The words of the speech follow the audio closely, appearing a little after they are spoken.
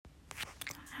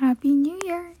Happy New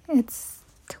Year. It's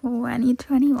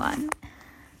 2021.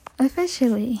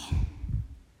 Officially.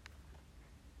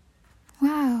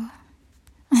 Wow.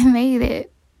 I made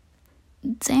it.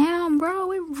 Damn, bro.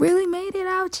 We really made it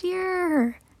out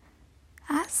here.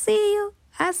 I see you.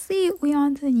 We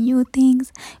on to new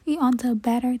things. We on to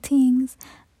better things.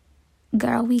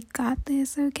 Girl, we got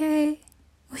this, okay?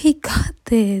 We got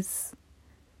this.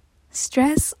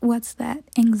 Stress, what's that?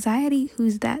 Anxiety,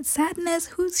 who's that? Sadness,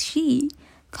 who's she?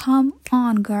 Come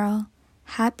on, girl.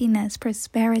 Happiness,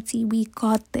 prosperity, we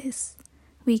got this.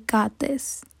 We got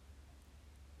this.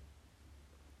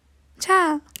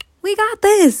 Child, we got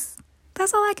this.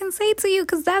 That's all I can say to you,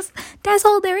 because that's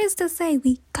all there is to say.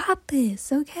 We got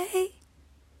this, okay?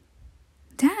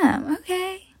 Damn,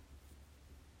 okay.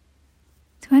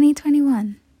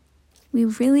 2021. We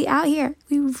really out here.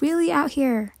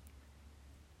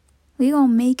 We gonna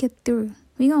make it through.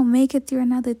 We gonna make it through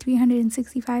another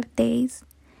 365 days.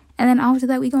 And then after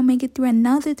that, we gonna make it through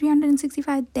another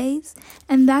 365 days.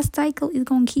 And that cycle is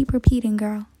gonna keep repeating,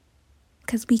 girl.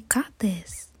 Because we got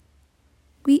this.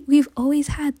 We've always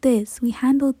had this. We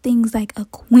handle things like a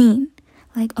queen,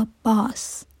 like a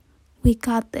boss. We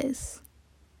got this.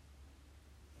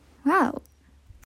 Wow.